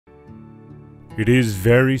It is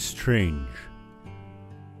very strange.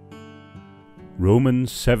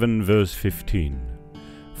 Romans 7 verse 15.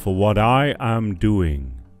 For what I am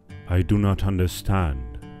doing, I do not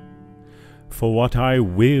understand. For what I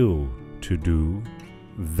will to do,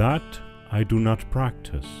 that I do not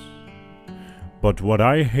practice. But what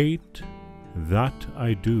I hate, that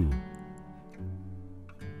I do.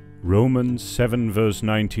 Romans 7 verse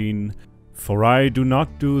 19. For I do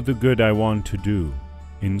not do the good I want to do.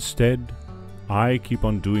 Instead, I keep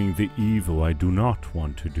on doing the evil I do not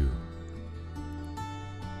want to do.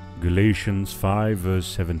 Galatians 5 verse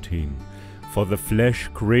 17. For the flesh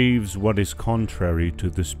craves what is contrary to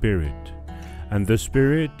the Spirit, and the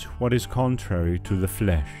Spirit what is contrary to the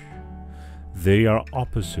flesh. They are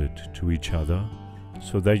opposite to each other,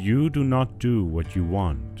 so that you do not do what you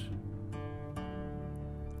want.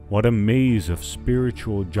 What a maze of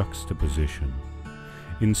spiritual juxtaposition.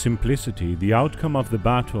 In simplicity, the outcome of the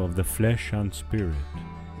battle of the flesh and spirit.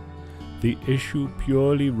 The issue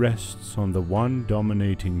purely rests on the one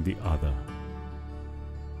dominating the other.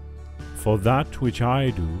 For that which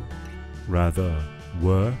I do, rather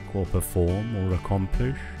work or perform or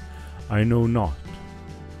accomplish, I know not.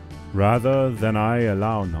 Rather than I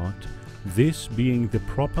allow not, this being the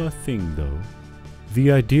proper thing though,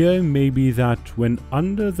 the idea may be that when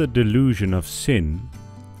under the delusion of sin,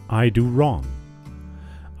 I do wrong.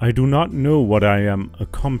 I do not know what I am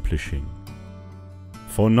accomplishing.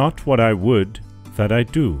 For not what I would, that I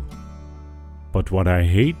do, but what I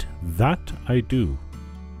hate, that I do.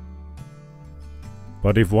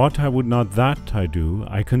 But if what I would not, that I do,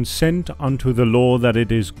 I consent unto the law that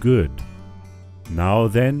it is good. Now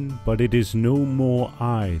then, but it is no more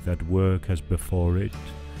I that work as before it,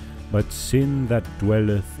 but sin that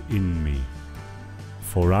dwelleth in me.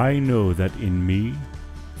 For I know that in me,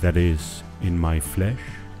 that is, in my flesh,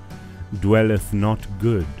 dwelleth not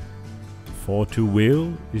good. For to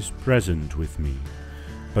will is present with me,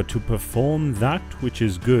 but to perform that which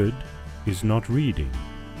is good is not reading.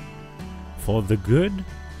 For the good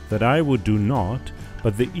that I would do not,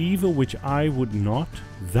 but the evil which I would not,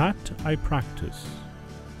 that I practice.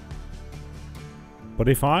 But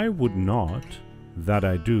if I would not, that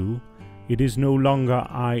I do, it is no longer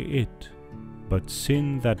I it, but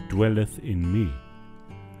sin that dwelleth in me.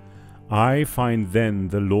 I find then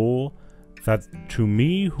the law that to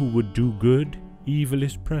me who would do good, evil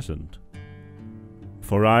is present.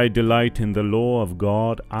 For I delight in the law of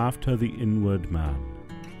God after the inward man.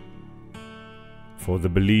 For the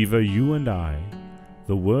believer, you and I,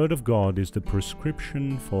 the Word of God is the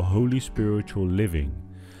prescription for holy spiritual living.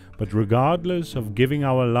 But regardless of giving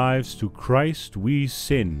our lives to Christ, we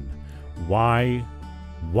sin. Why?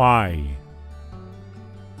 Why?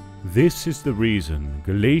 This is the reason.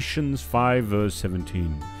 Galatians 5 verse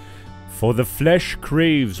 17. For the flesh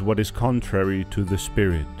craves what is contrary to the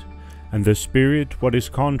Spirit, and the Spirit what is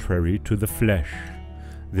contrary to the flesh.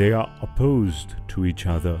 They are opposed to each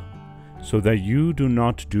other, so that you do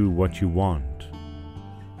not do what you want.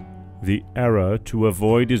 The error to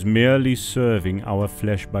avoid is merely serving our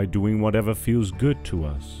flesh by doing whatever feels good to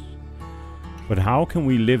us. But how can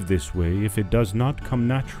we live this way if it does not come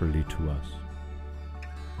naturally to us?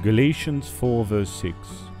 Galatians 4 verse 6.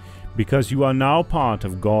 Because you are now part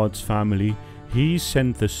of God's family, He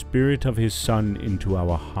sent the Spirit of His Son into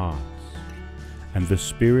our hearts. And the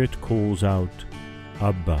Spirit calls out,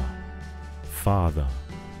 Abba, Father.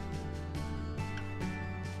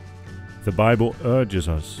 The Bible urges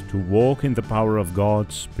us to walk in the power of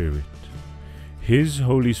God's Spirit. His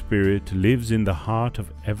Holy Spirit lives in the heart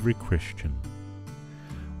of every Christian.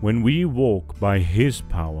 When we walk by His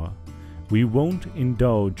power, we won't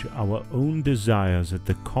indulge our own desires at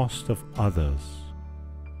the cost of others.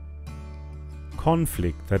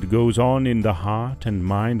 Conflict that goes on in the heart and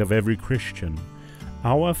mind of every Christian.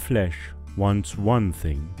 Our flesh wants one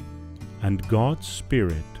thing, and God's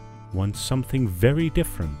Spirit wants something very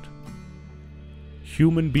different.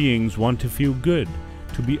 Human beings want to feel good,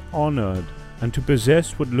 to be honored, and to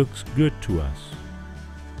possess what looks good to us.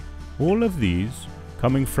 All of these,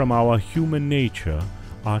 coming from our human nature,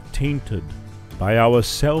 are tainted by our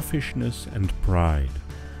selfishness and pride.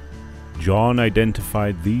 John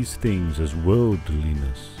identified these things as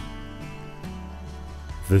worldliness.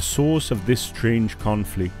 The source of this strange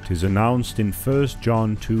conflict is announced in 1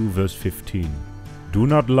 John 2 verse 15. Do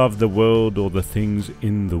not love the world or the things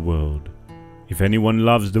in the world. If anyone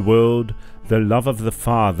loves the world, the love of the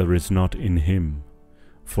Father is not in him.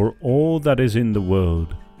 For all that is in the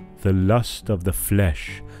world, the lust of the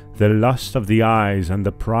flesh, the lust of the eyes, and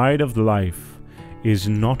the pride of life, is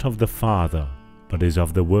not of the Father, but is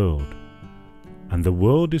of the world. And the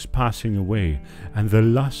world is passing away, and the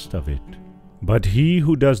lust of it. but he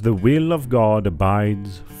who does the will of God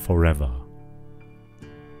abides forever.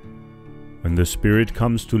 When the Spirit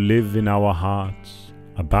comes to live in our hearts,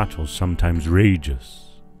 a battle sometimes rages.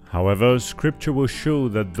 However, Scripture will show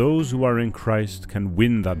that those who are in Christ can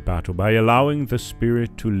win that battle by allowing the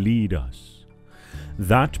Spirit to lead us.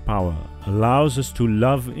 That power allows us to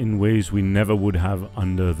love in ways we never would have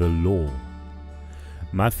under the law.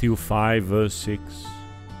 Matthew 5 verse 6,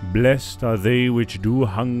 "Blessed are they which do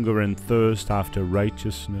hunger and thirst after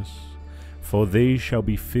righteousness, for they shall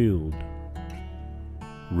be filled."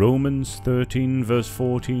 Romans 13 verse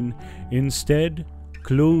 14, "Instead,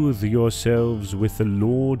 clothe yourselves with the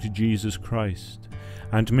Lord Jesus Christ,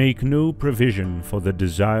 and make no provision for the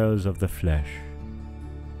desires of the flesh."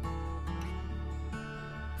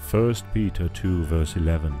 1 Peter 2 verse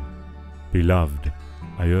 11, "Beloved,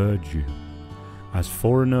 I urge you, as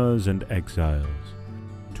foreigners and exiles,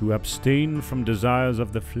 to abstain from desires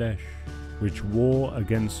of the flesh, which war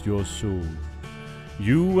against your soul.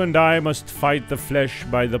 You and I must fight the flesh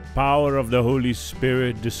by the power of the Holy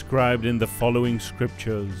Spirit described in the following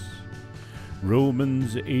scriptures.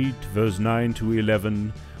 Romans 8 verse 9 to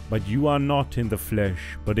 11, "But you are not in the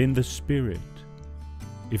flesh, but in the Spirit,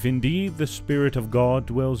 if indeed the Spirit of God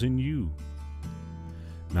dwells in you.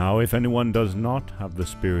 Now if anyone does not have the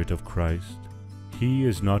Spirit of Christ, he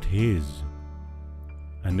is not his.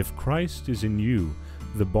 And if Christ is in you,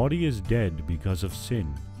 the body is dead because of sin,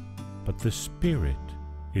 but the Spirit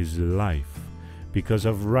is life because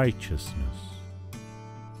of righteousness.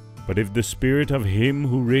 But if the Spirit of him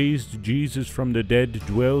who raised Jesus from the dead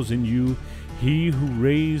dwells in you, he who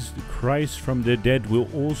raised Christ from the dead will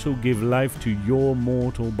also give life to your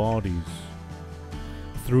mortal bodies,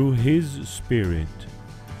 through his Spirit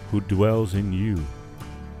who dwells in you."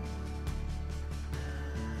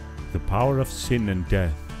 The power of sin and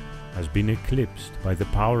death has been eclipsed by the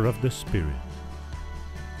power of the Spirit.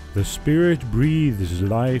 The Spirit breathes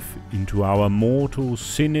life into our mortal,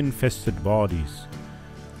 sin-infested bodies,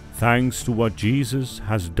 thanks to what Jesus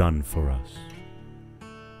has done for us.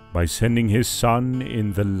 By sending his Son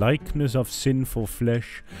in the likeness of sinful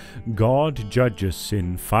flesh, God judges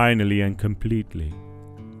sin finally and completely.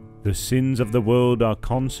 The sins of the world are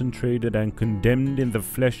concentrated and condemned in the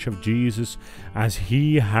flesh of Jesus as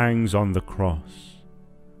he hangs on the cross.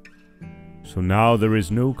 So now there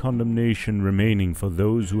is no condemnation remaining for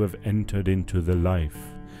those who have entered into the life,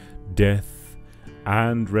 death,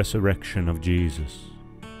 and resurrection of Jesus.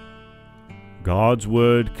 God's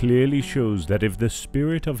word clearly shows that if the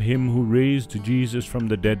Spirit of him who raised Jesus from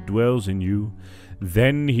the dead dwells in you,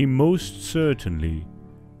 then he most certainly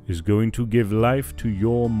is going to give life to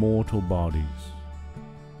your mortal bodies.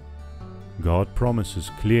 God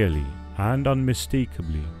promises clearly and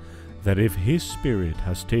unmistakably that if his Spirit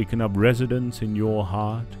has taken up residence in your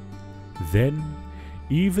heart, then,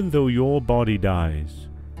 even though your body dies,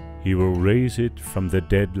 he will raise it from the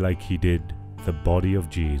dead like he did the body of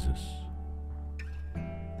Jesus.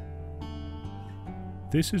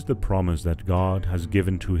 This is the promise that God has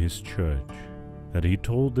given to his church, that he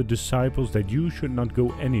told the disciples that you should not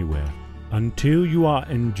go anywhere until you are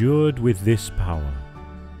endued with this power.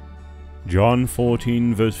 John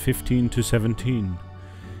 14 verse 15 to 17,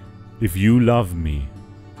 "If you love me,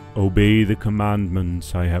 obey the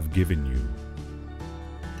commandments I have given you.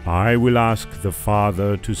 I will ask the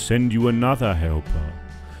Father to send you another helper,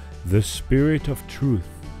 the Spirit of truth,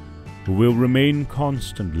 who will remain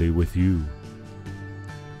constantly with you.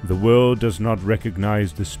 The world does not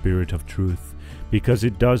recognize the Spirit of truth, because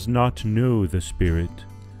it does not know the Spirit,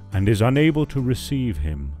 and is unable to receive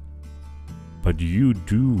him. But you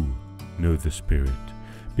do know the Spirit,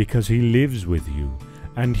 because he lives with you,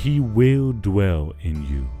 and he will dwell in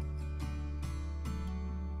you."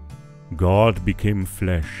 God became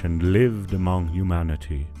flesh and lived among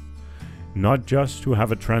humanity, not just to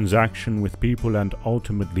have a transaction with people and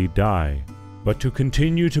ultimately die, but to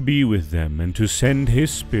continue to be with them and to send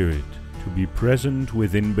his Spirit to be present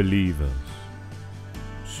within believers.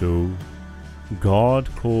 So, God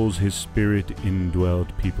calls his Spirit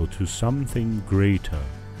indwelled people to something greater,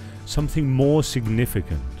 something more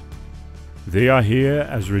significant. They are here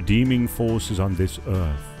as redeeming forces on this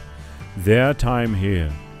earth. Their time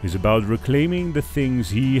here is about reclaiming the things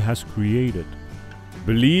he has created.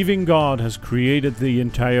 Believing God has created the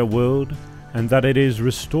entire world and that it is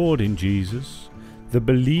restored in Jesus, the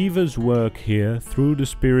believer's work here through the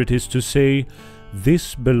Spirit is to say,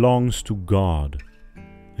 "This belongs to God,"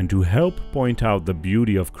 and to help point out the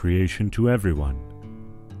beauty of creation to everyone.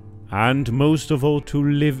 And most of all, to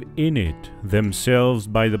live in it themselves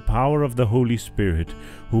by the power of the Holy Spirit,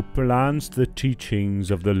 who plants the teachings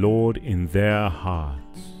of the Lord in their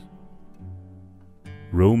hearts.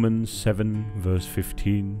 Romans 7 verse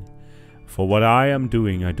 15. For what I am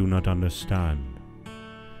doing I do not understand.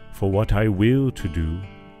 For what I will to do,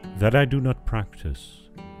 that I do not practice.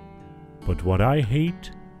 But what I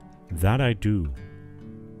hate, that I do.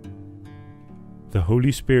 The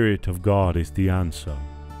Holy Spirit of God is the answer.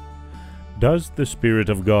 Does the Spirit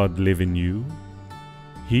of God live in you?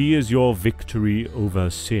 He is your victory over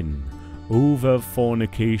sin, over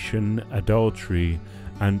fornication, adultery,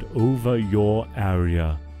 and over your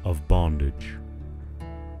area of bondage.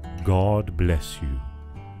 God bless you.